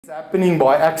It's happening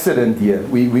by accident here.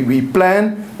 We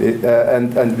plan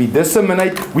and we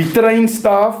disseminate. We train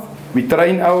staff. We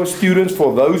train our students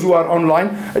for those who are online.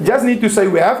 I just need to say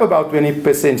we have about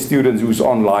 20% students who's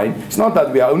online. It's not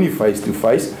that we are only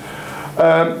face-to-face.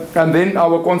 And then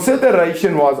our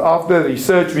consideration was, after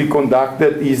research we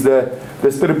conducted, is the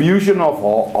distribution of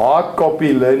hard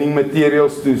copy learning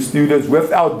materials to students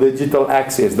without digital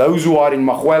access. Those who are in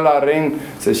Magwela Ring,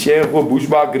 Seshego,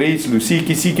 Bushbuck Reach,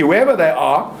 Lusiki, Siki, wherever they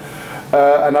are.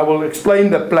 And I will explain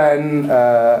the plan,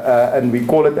 and we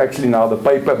call it actually now the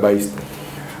paper-based.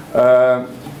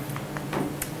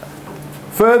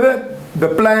 Further,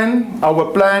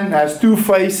 our plan has two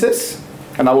phases,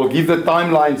 and I will give the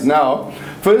timelines now.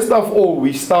 First of all,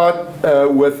 we start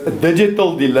with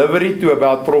digital delivery to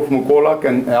about Prof. Mukola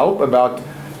can help about.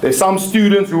 There's some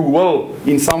students who will,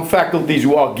 in some faculties,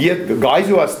 who are geared, guys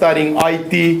who are studying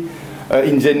IT,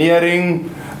 engineering,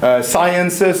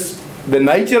 sciences. The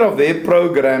nature of their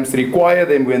programs require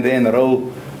them, when they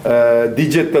enroll,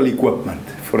 digital equipment,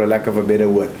 for a lack of a better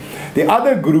word. The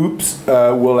other groups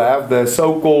will have the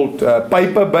so-called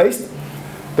paper-based.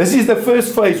 This is the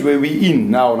first phase where we're in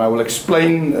now, and I will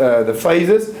explain the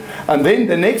phases. And then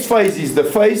the next phase is the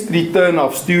phased return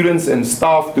of students and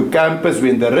staff to campus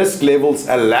when the risk levels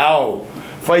allow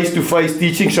face-to-face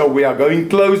teaching. So we are going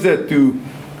closer to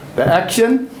the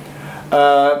action.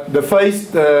 The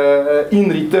phased in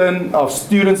return of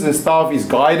students and staff is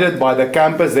guided by the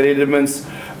campus readiness,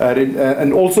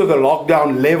 and also the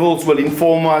lockdown levels will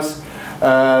inform us.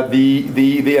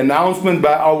 The announcement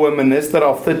by our Minister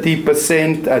of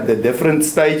 30% at the different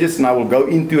stages, and I will go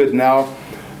into it now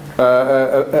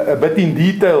a bit in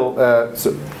detail.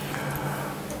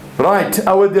 Right,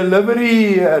 our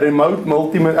delivery remote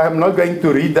multimodal, I'm not going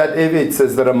to read that. It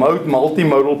says the remote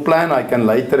multimodal plan. I can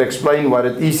later explain what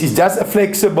it is. It's just a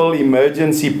flexible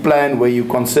emergency plan where you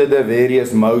consider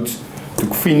various modes to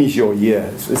finish your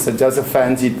year. It's just a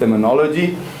fancy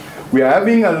terminology. We are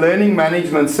having a learning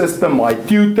management system by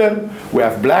tutor. We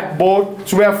have Blackboard.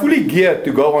 So we are fully geared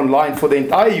to go online for the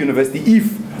entire university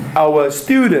if our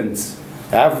students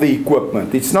have the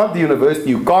equipment. It's not the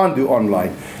university, you can't do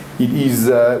online. It is,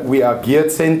 we are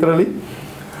geared centrally.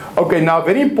 Okay, now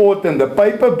very important, the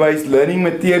paper-based learning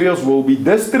materials will be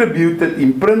distributed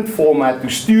in print format to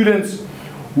students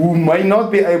who may not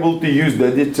be able to use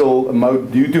digital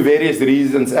mode due to various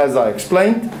reasons, as I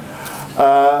explained.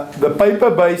 The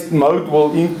paper-based mode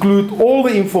will include all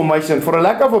the information. For a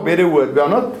lack of a better word, we are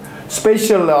not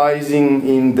specializing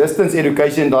in distance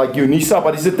education like UNISA,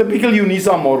 but it's a typical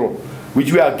UNISA model,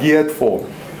 which we are geared for.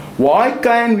 Why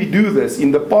can we do this?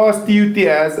 In the past, TUT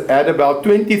has had about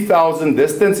 20,000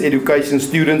 distance education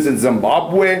students in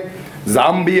Zimbabwe,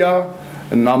 Zambia,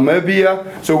 and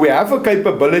Namibia. So we have a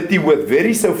capability with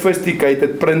very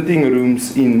sophisticated printing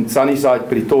rooms in Sunnyside,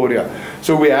 Pretoria.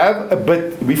 So we have a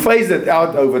bit, we phase it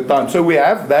out over time. So we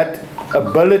have that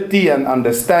ability and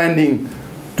understanding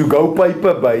to go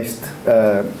paper-based.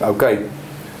 Okay,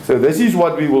 so this is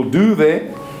what we will do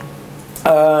there.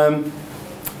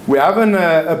 We have an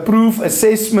approved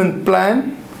assessment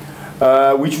plan,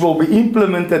 which will be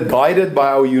implemented, guided by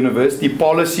our university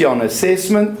policy on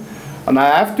assessment. And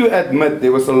I have to admit,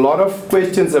 there was a lot of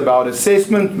questions about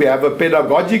assessment. We have a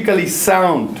pedagogically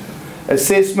sound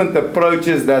assessment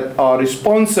approaches that are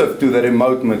responsive to the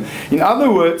remote mode. In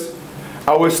other words,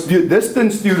 our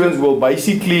distance students will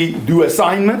basically do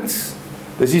assignments.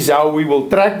 This is how we will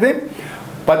track them.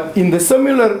 But in the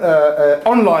similar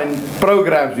online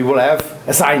programs, we will have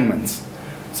assignments,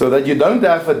 so that you don't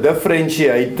have a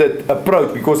differentiated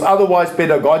approach, because otherwise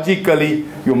pedagogically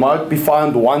you might be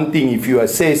found wanting if you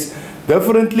assess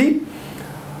differently.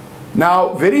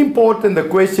 Now, very important, the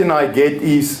question I get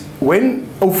is, when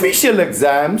official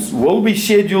exams will be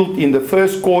scheduled in the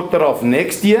first quarter of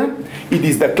next year, it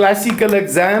is the classical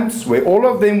exams where all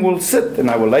of them will sit, and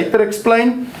I will later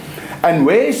explain, and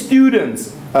where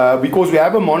students, because we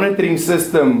have a monitoring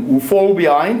system, who fall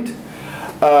behind,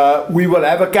 we will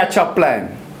have a catch-up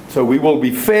plan. So we will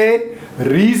be fair,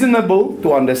 reasonable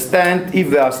to understand if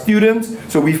there are students.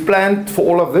 So we've planned for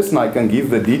all of this, and I can give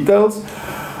the details.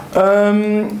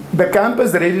 The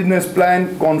campus readiness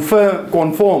plan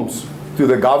conforms to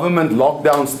the government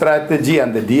lockdown strategy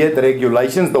and the DET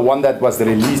regulations, the one that was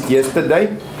released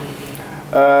yesterday.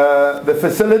 The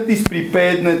facilities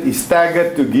preparedness is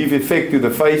staggered to give effect to the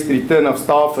phased return of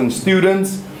staff and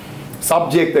students,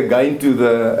 subject again to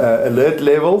the alert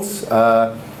levels.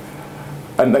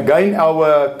 And again,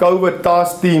 our COVID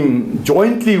task team,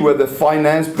 jointly with the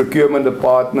Finance Procurement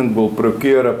Department, will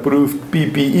procure approved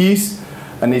PPEs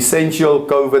and essential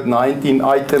COVID-19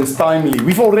 items timely.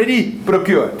 We've already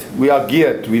procured. We are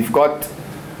geared. We've got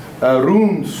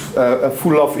rooms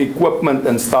full of equipment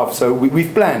and stuff. So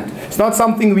we've planned. It's not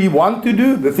something we want to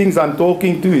do. The things I'm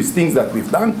talking to is things that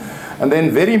we've done. And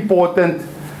then very important,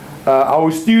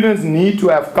 our students need to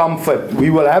have comfort. We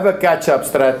will have a catch-up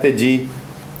strategy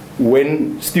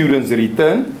when students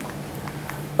return.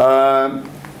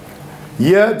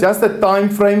 Here, just a time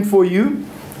frame for you.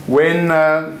 When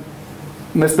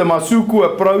Mr.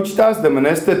 Masuku approached us, the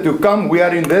minister, to come, we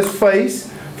are in this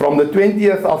phase from the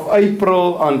 20th of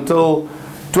April until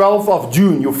 12th of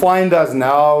June. You find us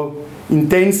now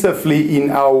intensively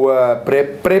in our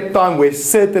prep time where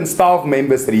certain staff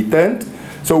members returned.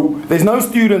 So there's no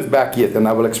students back yet, and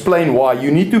I will explain why. You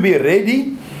need to be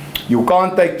ready. You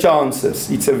can't take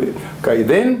chances. Okay,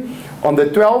 then on the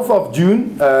 12th of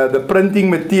June, the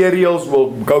printing materials will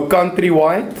go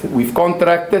countrywide. We've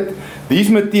contracted.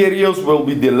 These materials will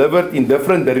be delivered in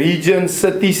different regions,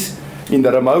 cities, in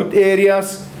the remote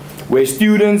areas, where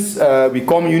students, we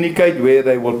communicate where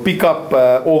they will pick up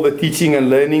all the teaching and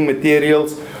learning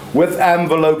materials with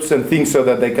envelopes and things so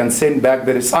that they can send back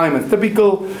their assignments.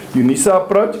 Typical UNISA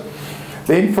approach.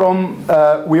 Then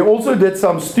we also did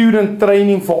some student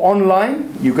training for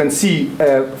online. You can see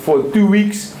for 2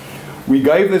 weeks, we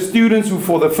gave the students who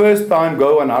for the first time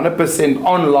go 100%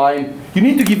 online. You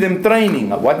need to give them training.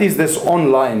 What is this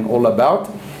online all about?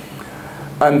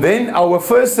 And then our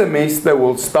first semester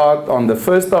will start on the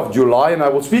 1st of July, and I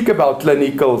will speak about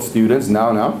clinical students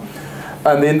now.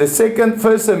 And then the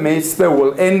first semester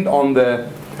will end on the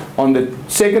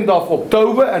 2nd of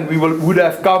October, and we would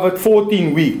have covered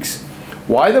 14 weeks.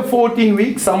 Why the 14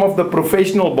 weeks? Some of the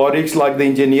professional bodies like the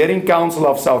Engineering Council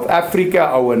of South Africa,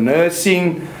 our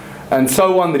nursing, and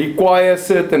so on require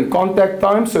certain contact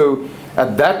time. So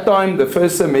at that time, the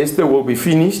first semester will be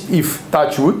finished, if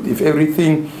touch wood, if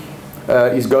everything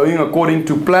is going according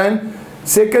to plan.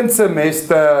 Second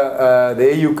semester,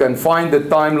 there you can find the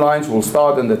timelines, will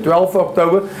start on the 12th of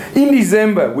October. In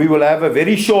December, we will have a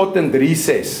very shortened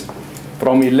recess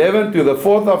from 11th to the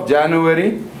 4th of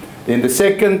January. Then the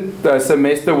second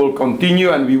semester will continue,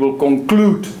 and we will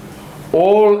conclude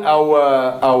all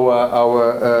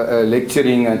our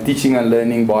lecturing and teaching and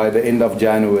learning by the end of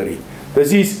January.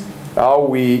 This is how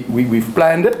we've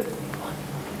planned it.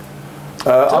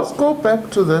 Just go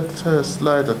back to that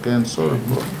slide again, sorry.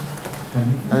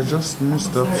 I just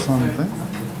missed up something.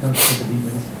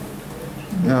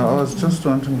 Yeah, I was just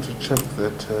wanting to check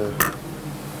that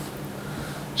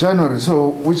January. So,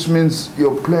 which means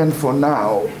your plan for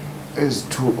now is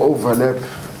to overlap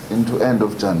into end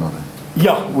of January.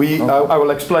 Yeah, okay. I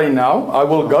will explain now. I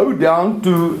will go down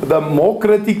to the more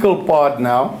critical part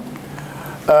now.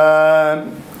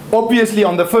 Obviously,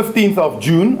 on the 15th of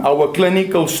June, our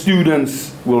clinical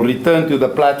students will return to the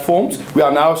platforms. We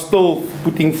are now still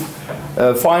putting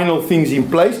final things in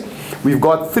place. We've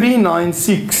got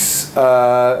 396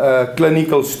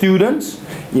 clinical students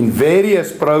in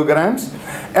various programs.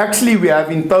 Actually, we have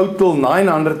in total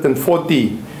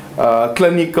 940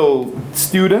 clinical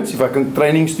students,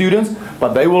 training students,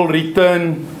 but they will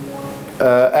return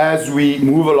as we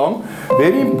move along.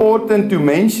 Very important to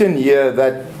mention here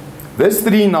that this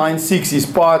 396 is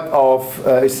part of,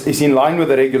 is in line with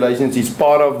the regulations, is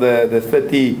part of the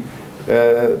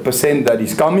 30% that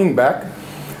is coming back.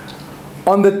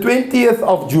 On the 20th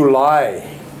of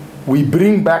July, we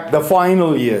bring back the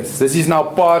final years. This is now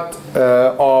part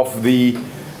of the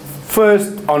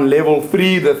first on level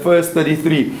 3, the first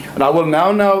 33. And I will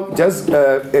now just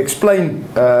explain,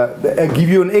 give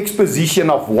you an exposition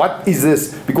of what is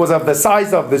this, because of the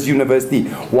size of this university,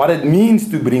 what it means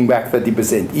to bring back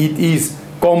 30%. It is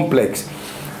complex.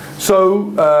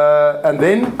 So, and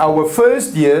then our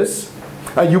first years,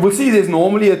 you will see there's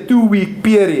normally a 2-week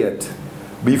period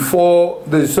before,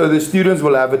 so the students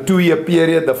will have a 2-year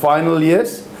period, the final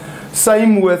years.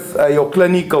 Same with your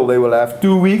clinical, they will have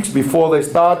 2 weeks before they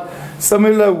start.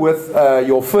 Similar with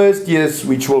your first years,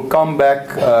 which will come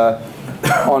back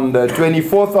on the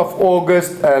 24th of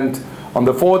August, and on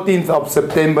the 14th of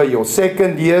September, your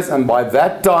second years, and by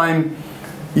that time,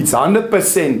 it's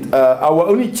 100%. Our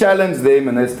only challenge there,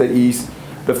 Minister, is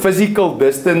the physical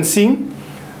distancing,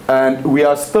 and we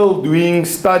are still doing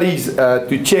studies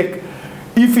to check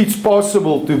if it's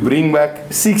possible to bring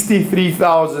back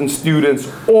 63,000 students,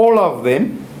 all of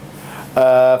them,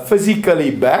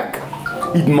 physically back.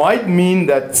 It might mean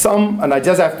that some, and I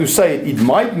just have to say it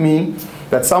might mean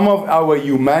that some of our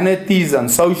humanities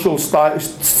and social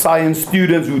science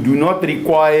students who do not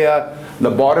require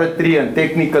laboratory and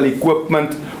technical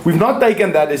equipment, we've not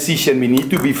taken that decision. We need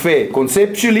to be fair.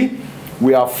 Conceptually,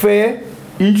 we are fair.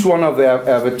 Each one of them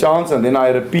have a chance, and then I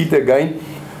repeat again,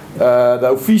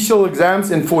 the official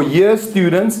exams, and for year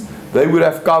students, they would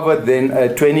have covered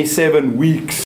then 27 weeks